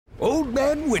Old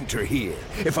Man Winter here.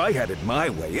 If I had it my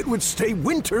way, it would stay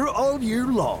winter all year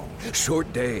long.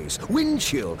 Short days, wind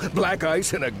chill, black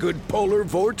ice, and a good polar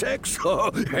vortex.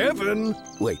 Oh, heaven!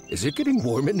 Wait, is it getting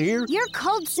warm in here? Your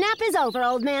cold snap is over,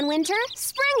 Old Man Winter.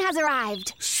 Spring has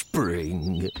arrived.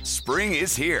 Spring. Spring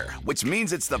is here, which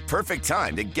means it's the perfect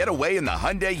time to get away in the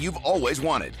Hyundai you've always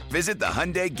wanted. Visit the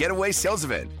Hyundai Getaway Sales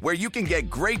Event, where you can get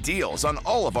great deals on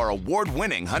all of our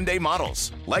award-winning Hyundai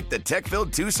models, like the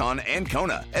tech-filled Tucson and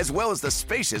Kona, as well as the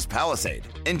spacious Palisade.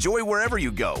 Enjoy wherever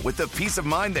you go with the peace of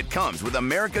mind that comes with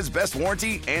America's best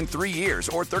warranty and 3 years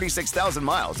or 36,000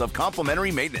 miles of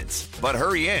complimentary maintenance. But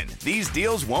hurry in, these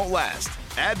deals won't last.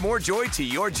 Add more joy to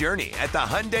your journey at the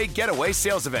Hyundai Getaway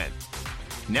Sales Event.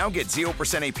 Now get 0%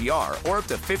 APR or up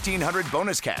to $1,500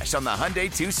 bonus cash on the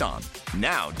Hyundai Tucson.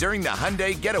 Now, during the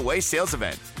Hyundai Getaway Sales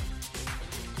Event.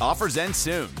 Offers end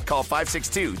soon. Call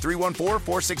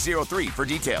 562-314-4603 for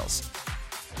details.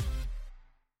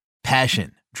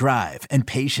 Passion, drive, and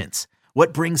patience.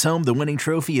 What brings home the winning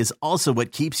trophy is also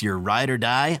what keeps your ride or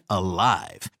die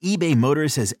alive. eBay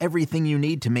Motors has everything you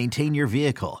need to maintain your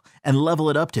vehicle and level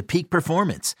it up to peak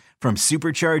performance, from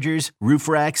superchargers, roof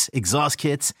racks, exhaust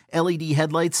kits, LED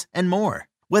headlights, and more.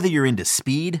 Whether you're into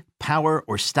speed, power,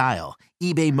 or style,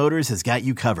 eBay Motors has got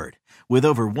you covered. With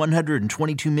over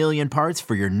 122 million parts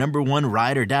for your number one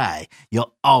ride or die,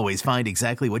 you'll always find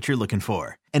exactly what you're looking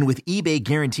for. And with eBay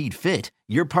Guaranteed Fit,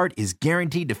 your part is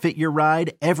guaranteed to fit your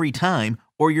ride every time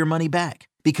or your money back.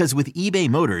 Because with eBay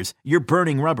Motors, you're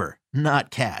burning rubber,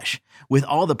 not cash. With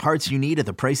all the parts you need at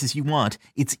the prices you want,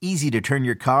 it's easy to turn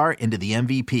your car into the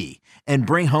MVP and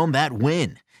bring home that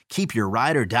win. Keep your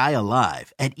ride or die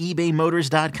alive at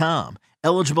ebaymotors.com.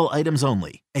 Eligible items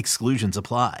only. Exclusions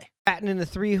apply. Batting in the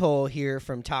 3-hole here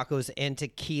from Tacos and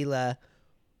Tequila.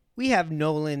 We have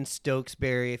Nolan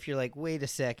Stokesberry. If you're like, wait a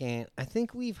second, I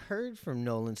think we've heard from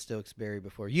Nolan Stokesberry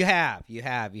before. You have. You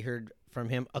heard from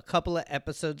him a couple of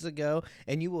episodes ago,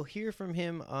 and you will hear from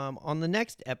him on the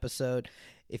next episode.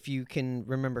 If you can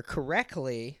remember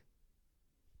correctly,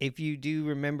 if you do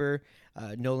remember,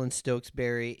 Nolan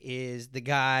Stokesberry is the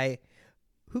guy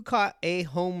who caught a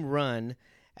home run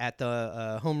at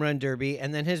the home run derby,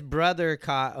 and then his brother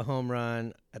caught a home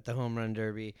run at the home run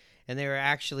derby, and they were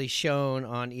actually shown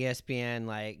on ESPN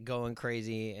like going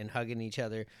crazy and hugging each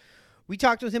other. We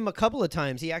talked with him a couple of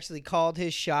times. He actually called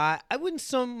his shot. I wouldn't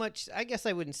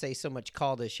say so much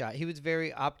called his shot. He was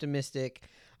very optimistic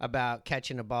about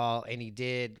catching a ball, and he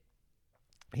did.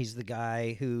 He's the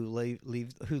guy who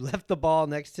left the ball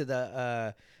next to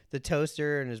the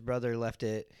toaster, and his brother left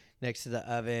it next to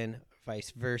the oven,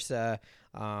 vice versa.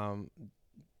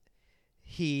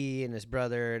 He and his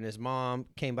brother and his mom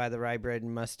came by the rye bread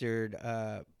and mustard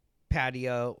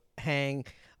patio hang,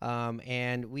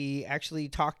 and we actually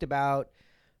talked about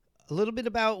a little bit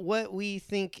about what we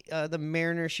think the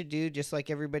Mariners should do, just like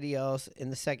everybody else, in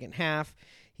the second half.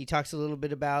 He talks a little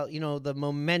bit about, the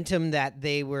momentum that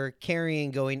they were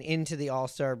carrying going into the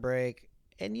All-Star break.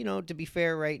 And, to be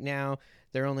fair, right now,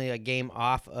 they're only a game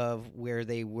off of where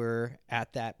they were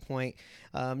at that point.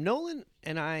 Nolan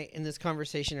and I, in this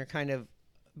conversation, are kind of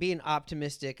being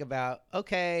optimistic about,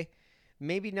 okay,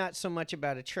 maybe not so much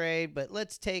about a trade, but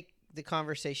let's take the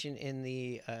conversation in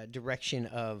the direction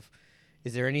of,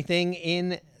 is there anything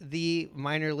in the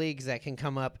minor leagues that can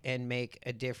come up and make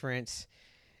a difference?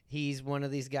 He's one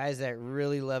of these guys that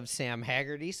really loves Sam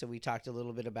Haggerty, so we talked a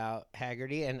little bit about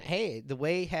Haggerty. And, hey, the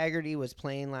way Haggerty was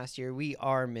playing last year, we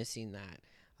are missing that.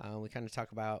 We kind of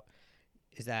talk about,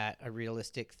 is that a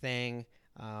realistic thing,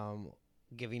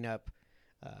 giving up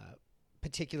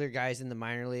particular guys in the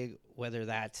minor league, whether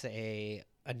that's a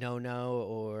no-no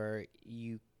or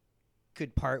you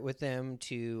could part with them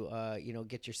to,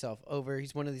 get yourself over.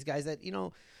 He's one of these guys that,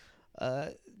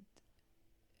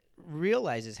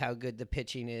 realizes how good the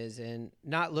pitching is and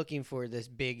not looking for this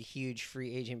big, huge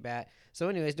free agent bat. So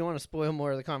anyways, don't want to spoil more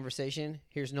of the conversation.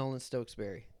 Here's Nolan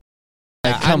Stokesberry.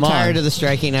 I'm tired of the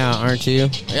striking out, aren't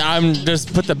you? I'm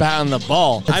just put the bat on the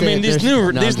ball. These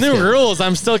new rules,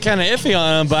 I'm still kind of iffy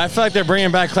on them, but I feel like they're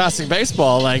bringing back classic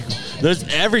baseball. Like,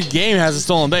 every game has a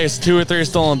stolen base, 2 or 3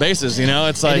 stolen bases.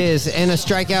 It's like it is, and a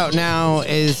strikeout now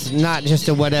is not just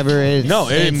a whatever.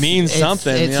 It means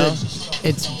something.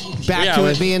 It's back to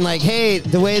it being like, hey,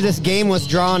 the way this game was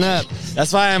drawn up.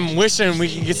 That's why I'm wishing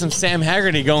we can get some Sam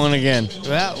Haggerty going again.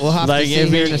 Well, we'll have to see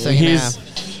here in a second half.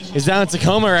 He's down in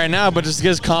Tacoma right now, but just get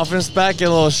his confidence back, get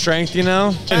a little strength, and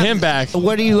him back.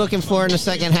 What are you looking for in the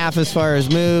second half as far as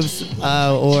moves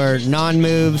or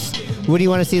non-moves? What do you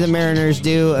want to see the Mariners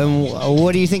do, and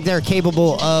what do you think they're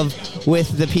capable of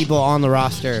with the people on the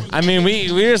roster? We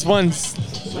just won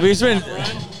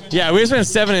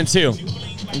 7-2.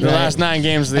 the last 9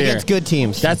 games of the year. Against good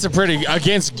teams. That's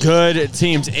against good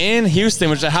teams in Houston,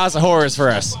 which is a house of horrors for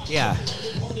us. Yeah.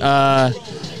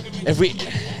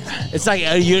 It's like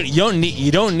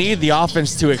you don't need the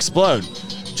offense to explode.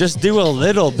 Just do a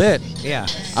little bit. Yeah.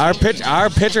 Our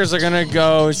pitchers are gonna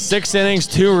go 6 innings,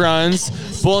 2 runs.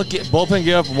 Bullpen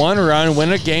give up 1 run,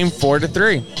 win a game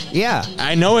 4-3. Yeah.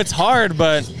 I know it's hard,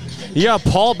 but you got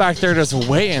Paul back there just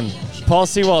waiting. Paul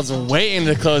Sewald's waiting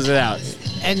to close it out.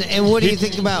 And what do you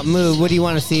think about move? What do you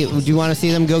want to see? Do you want to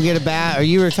see them go get a bat? Or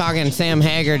you were talking Sam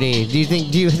Haggerty? Do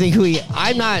you think we?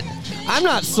 I'm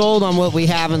not sold on what we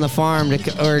have in the farm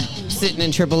or sitting in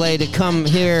AAA to come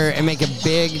here and make a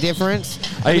big difference.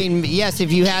 I mean, yes,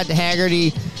 if you had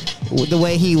Haggerty the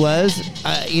way he was,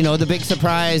 the big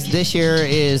surprise this year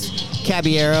is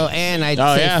Caballero and I'd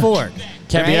say Ford.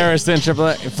 Caballero's in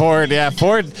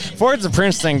AAA. Ford's a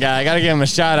Princeton guy. I got to give him a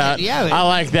shout out. Yeah, I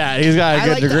like that. He's got a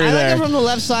good degree there. I like him from the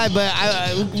left side, but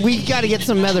we got to get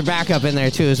some other backup in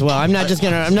there too as well. I'm not just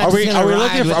gonna. Are we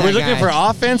looking for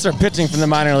offense or pitching from the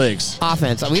minor leagues?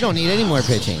 Offense. We don't need any more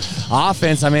pitching.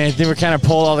 Offense. I mean, I think we're kind of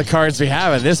pulled all the cards we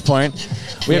have at this point.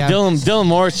 We have Dylan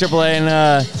Morris, AAA,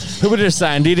 and who would have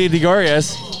signed? Didi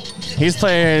Gregorius. He's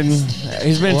been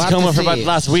in Tacoma for about the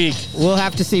last week. We'll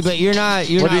have to see, but you're not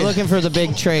looking for the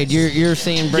big trade. You're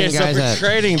seeing bring guys up.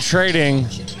 Trading.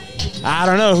 I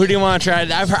don't know. Who do you want to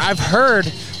trade? I've heard,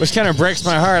 which kind of breaks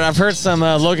my heart. I've heard some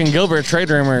Logan Gilbert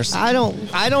trade rumors. I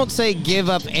don't say give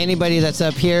up anybody that's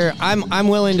up here. I'm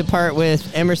willing to part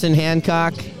with Emerson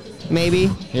Hancock, maybe.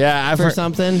 Yeah, I've heard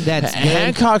something that's good.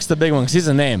 Hancock's the big one because he's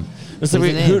a name.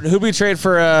 Who'd we trade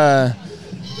for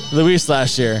Luis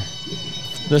last year?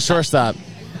 The shortstop.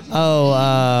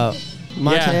 Marte?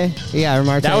 Yeah,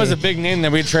 Marte. That was a big name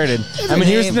that we traded.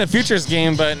 He was in the futures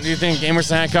game, but do you think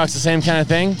Emerson Hancock's the same kind of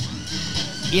thing?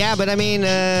 Yeah, but I mean,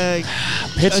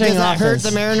 pitching does that hurt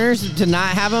the Mariners to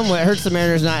not have him? What hurts the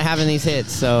Mariners not having these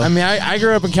hits? So I mean, I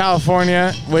grew up in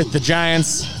California with the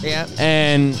Giants. Yeah.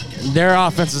 And their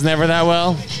offense was never that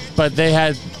well, but they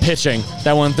had pitching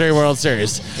that won 3 World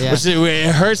Series. Yeah. Which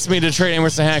it hurts me to trade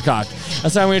Emerson Hancock.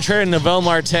 That's why we traded Noel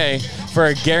Marte for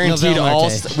a guaranteed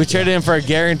We traded him for a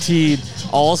guaranteed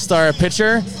all-star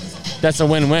pitcher. That's a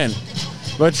win-win.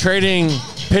 But trading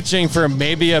pitching for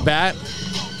maybe a bat,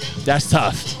 that's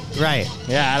tough. Right.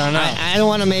 Yeah, I don't know. I don't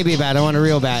want a maybe bat. I want a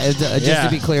real bat. Just to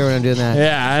be clear when I'm doing that.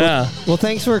 Yeah, I know. Well,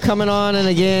 thanks for coming on. And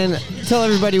again, tell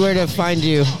everybody where to find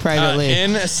you privately.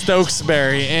 In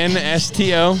Stokesberry.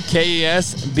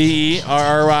 NSTOKESBERRY.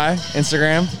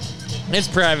 Instagram. It's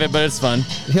private, but it's fun.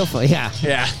 Yeah.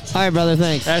 Yeah. All right, brother.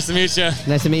 Thanks. Nice to meet you.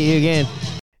 Nice to meet you again.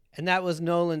 And that was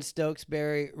Nolan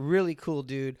Stokesberry. Really cool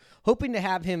dude. Hoping to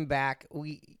have him back.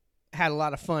 We had a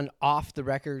lot of fun off the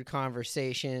record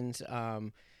conversations.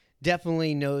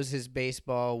 Definitely knows his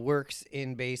baseball, works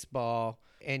in baseball.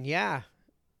 And yeah,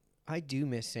 I do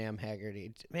miss Sam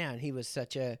Haggerty. Man, he was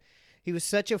such a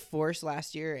force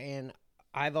last year. And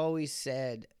I've always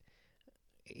said,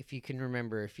 if you can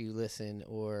remember, if you listen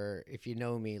or if you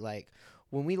know me, like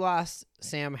when we lost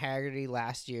Sam Haggerty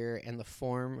last year and the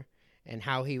form and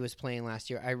how he was playing last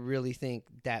year, I really think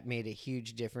that made a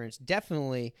huge difference.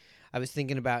 Definitely, I was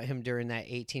thinking about him during that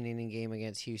 18-inning game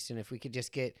against Houston. If we could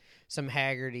just get some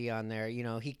Haggerty on there,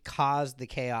 he caused the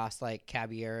chaos like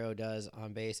Caballero does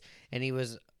on base, and he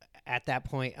was at that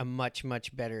point a much,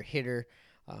 much better hitter.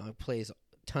 Plays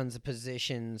tons of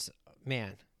positions.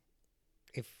 Man,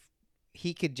 if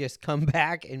he could just come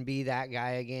back and be that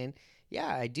guy again,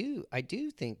 yeah, I do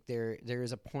think there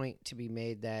is a point to be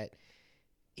made that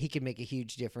he could make a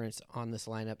huge difference on this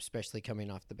lineup, especially coming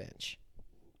off the bench.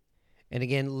 And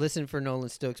again, listen for Nolan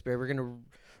Stokesberry. We're going to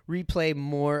replay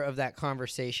more of that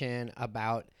conversation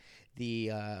about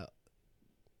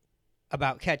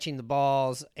about catching the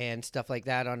balls and stuff like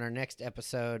that on our next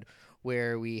episode,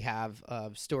 where we have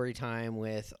story time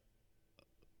with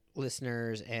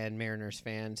listeners and Mariners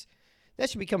fans. That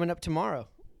should be coming up tomorrow.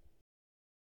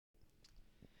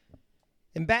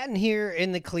 And batting here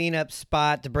in the cleanup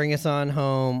spot to bring us on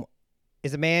home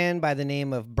is a man by the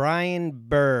name of Brian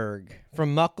Berg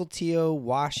from Mukilteo,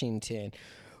 Washington.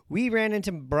 We ran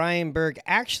into Brian Berg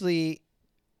actually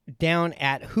down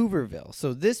at Hooverville.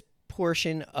 So this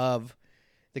portion of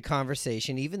the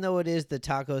conversation, even though it is the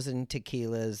tacos and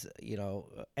tequilas,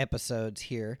 episodes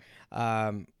here,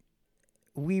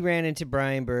 we ran into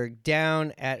Brian Berg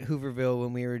down at Hooverville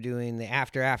when we were doing the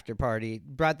after party.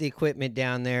 Brought the equipment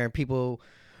down there. People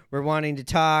were wanting to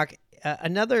talk.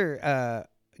 Another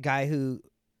guy who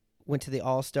went to the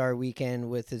All-Star weekend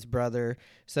with his brother.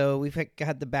 So we've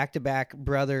got the back-to-back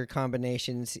brother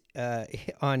combinations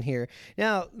on here.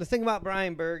 Now, the thing about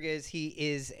Brian Berg is he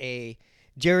is a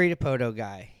Jerry Dipoto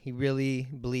guy. He really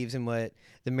believes in what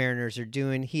the Mariners are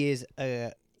doing. He is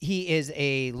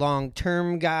a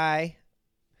long-term guy.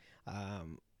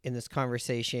 In this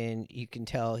conversation, you can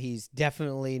tell he's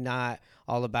definitely not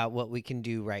all about what we can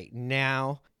do right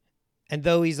now. And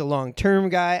though he's a long-term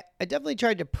guy, I definitely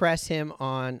tried to press him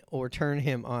on or turn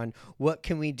him on what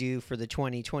can we do for the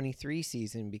 2023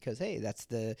 season, because, hey, that's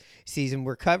the season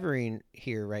we're covering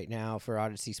here right now for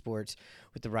Odyssey Sports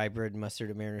with the Rye Bread and Mustard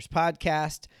and Mariners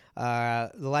podcast.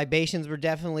 The libations were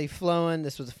definitely flowing.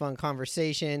 This was a fun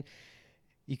conversation.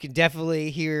 You can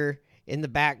definitely hear in the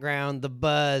background the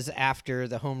buzz after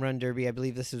the home run derby. I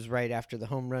believe this was right after the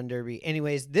home run derby.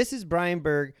 Anyways, this is Brian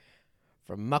Berg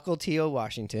from Mukilteo,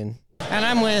 Washington. And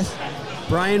I'm with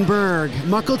Brian Berg,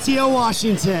 Mukilteo,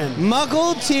 Washington.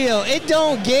 Mukilteo. It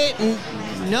don't get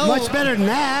much better than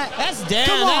that. That's down.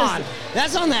 Come on.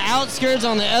 That's on the outskirts,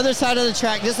 on the other side of the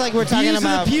track, just like we're talking Views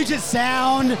about. Of the Puget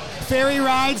Sound, ferry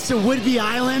rides to Whidbey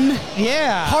Island.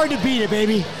 Yeah. Hard to beat it,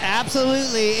 baby.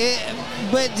 Absolutely.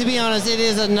 But to be honest, it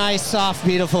is a nice, soft,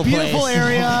 beautiful place. Beautiful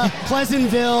area,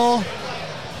 Pleasantville.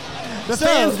 The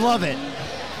fans love it.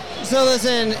 So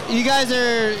listen, you guys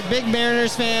are big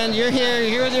Mariners fan. You're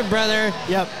here with your brother.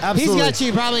 Yep, absolutely. He's got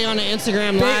you probably on the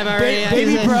Instagram live already.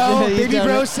 Baby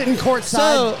bro sitting courtside.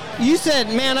 So you said,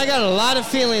 man, I got a lot of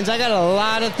feelings. I got a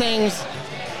lot of things.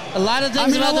 About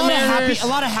the Mariners. A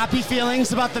lot of happy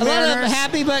feelings about the Mariners. A lot of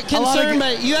happy but concerned,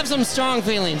 but you have some strong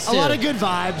feelings too. A lot of good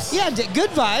vibes. Yeah,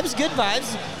 good vibes.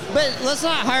 But let's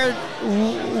not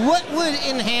what would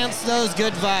enhance those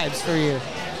good vibes for you?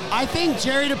 I think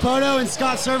Jerry Dipoto and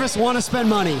Scott Service want to spend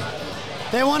money.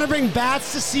 They want to bring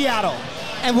bats to Seattle.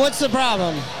 And what's the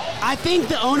problem? I think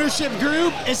the ownership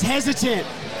group is hesitant.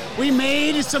 We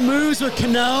made some moves with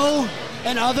Cano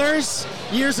and others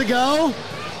years ago,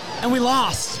 and we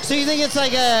lost. So you think it's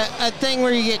like a thing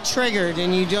where you get triggered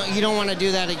and you don't want to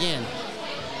do that again?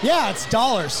 Yeah, it's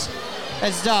dollars.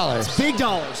 It's dollars. It's big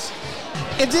dollars.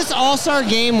 If this All-Star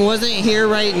game wasn't here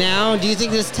right now, do you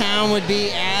think this town would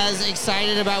be as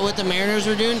excited about what the Mariners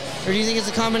were doing? Or do you think it's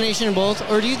a combination of both?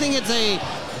 Or do you think it's a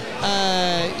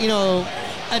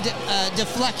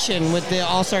deflection with the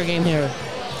All-Star game here?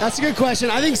 That's a good question.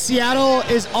 I think Seattle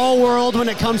is all world when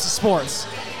it comes to sports.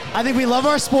 I think we love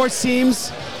our sports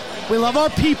teams. We love our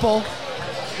people.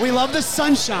 We love the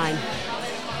sunshine.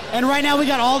 And right now we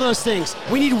got all those things.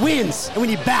 We need wins and we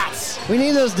need bats. We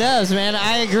need those doves, man.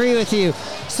 I agree with you.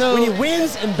 So we need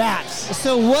wins and bats.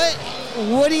 So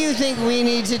what do you think we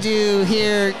need to do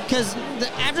here? Because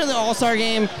after the All-Star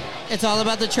game, it's all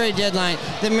about the trade deadline.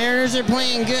 The Mariners are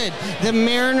playing good. The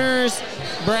Mariners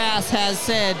brass has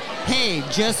said, hey,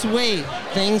 just wait.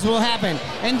 Things will happen.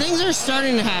 And things are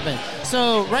starting to happen.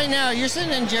 So right now, you're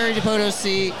sitting in Jerry Dipoto's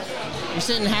seat. You're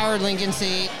sitting in Howard Lincoln's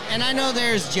seat. And I know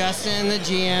there's Justin, the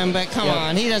GM, but come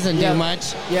on, he doesn't do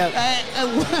much.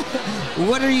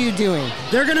 What are you doing?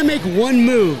 They're going to make one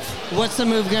move. What's the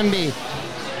move going to be?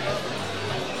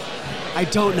 I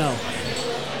don't know.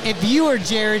 If you were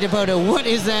Jerry Dipoto, what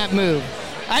is that move?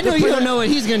 I know you don't know what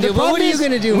he's going to do, but what are you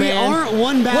going to do, man? We aren't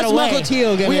one bat away. What's Mukilteo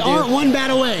going to do? We aren't one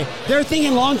bat away. They're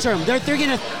thinking long term. They're thinking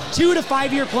a 2 to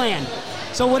 5 year plan.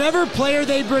 So whatever player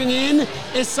they bring in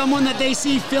is someone that they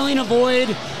see filling a void,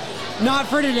 not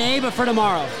for today, but for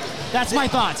tomorrow. That's my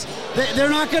thoughts. They're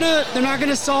not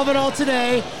gonna solve it all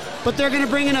today, but they're gonna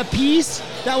bring in a piece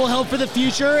that will help for the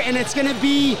future, and it's gonna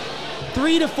be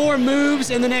 3 to 4 moves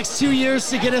in the next 2 years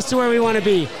to get us to where we want to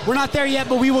be. We're not there yet,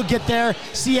 but we will get there.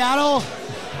 Seattle,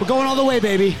 we're going all the way,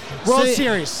 baby. World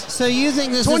Series. So you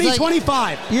think this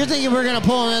 2025? Is like, you're thinking we're gonna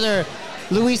pull another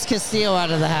Luis Castillo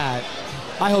out of the hat?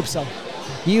 I hope so.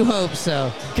 You hope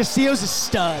so. Castillo's a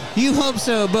stud. You hope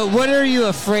so, but what are you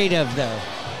afraid of, though?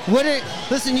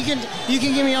 Listen, you can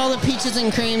give me all the peaches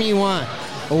and cream you want.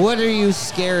 What are you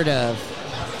scared of?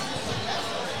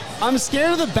 I'm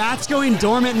scared of the bats going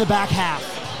dormant in the back half.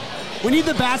 We need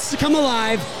the bats to come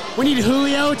alive. We need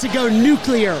Julio to go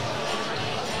nuclear.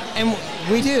 And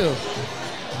we do.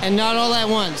 And not all at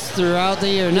once, throughout the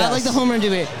year. Not like the home run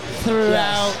derby,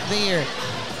 throughout the year.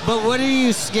 But what are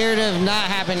you scared of not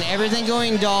happening? Everything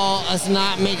going dull, us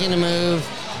not making a move.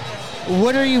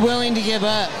 What are you willing to give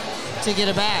up to get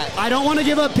a bat? I don't want to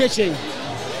give up pitching.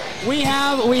 We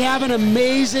have an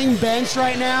amazing bench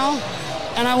right now,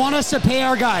 and I want us to pay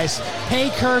our guys. Pay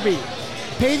Kirby.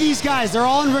 Pay these guys. They're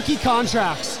all in rookie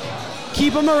contracts.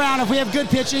 Keep them around. If we have good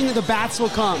pitching, the bats will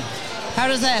come. How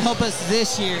does that help us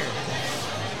this year?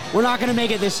 We're not going to make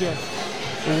it this year.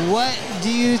 What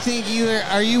do you think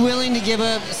are you willing to give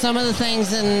up some of the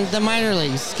things in the minor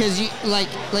leagues? Because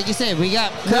like you said, we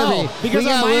got Kirby. No, because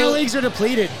our minor leagues are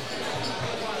depleted.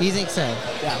 You think so?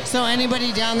 Yeah. So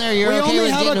anybody down there, you're we okay only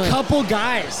with have getting a with? couple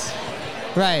guys.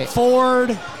 Right.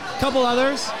 Ford, couple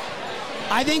others.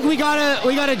 I think we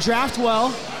gotta draft well.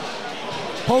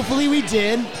 Hopefully we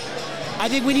did. I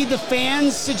think we need the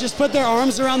fans to just put their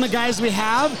arms around the guys we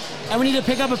have, and we need to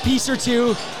pick up a piece or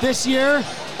two this year,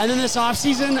 and then this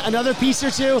offseason, another piece or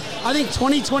two. I think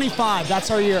 2025, that's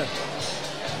our year.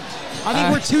 I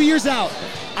think we're 2 years out.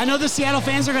 I know the Seattle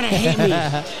fans are going to hate me,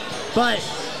 but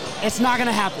it's not going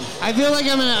to happen. I feel like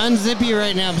I'm going to unzip you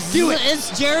right now. Do it.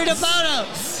 It's Jared Dipoto.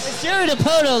 It's Jared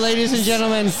Dipoto, ladies and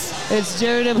gentlemen. It's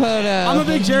Jared Dipoto. I'm a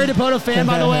big Jared Dipoto fan,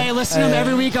 by the way. I listen to him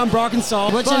every week on Brock and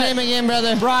Salt. What's your name again,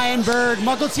 brother? Brian Berg,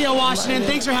 Mukilteo, Washington.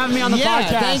 Thanks for having me on the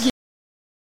podcast. Thank you.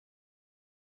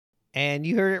 And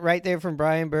you heard it right there from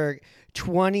Brian Berg.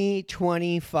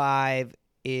 2025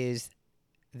 is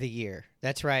the year.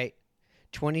 That's right.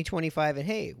 2025. And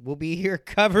hey, we'll be here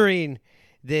covering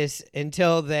this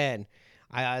until then.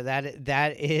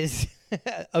 That is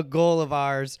a goal of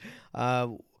ours.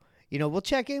 We'll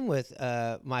check in with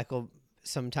Michael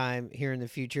sometime here in the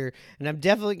future. And I'm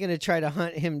definitely going to try to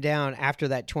hunt him down after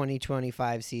that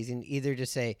 2025 season, either to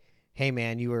say, hey,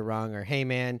 man, you were wrong, or hey,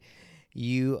 man,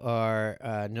 you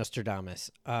are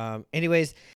Nostradamus. Anyways,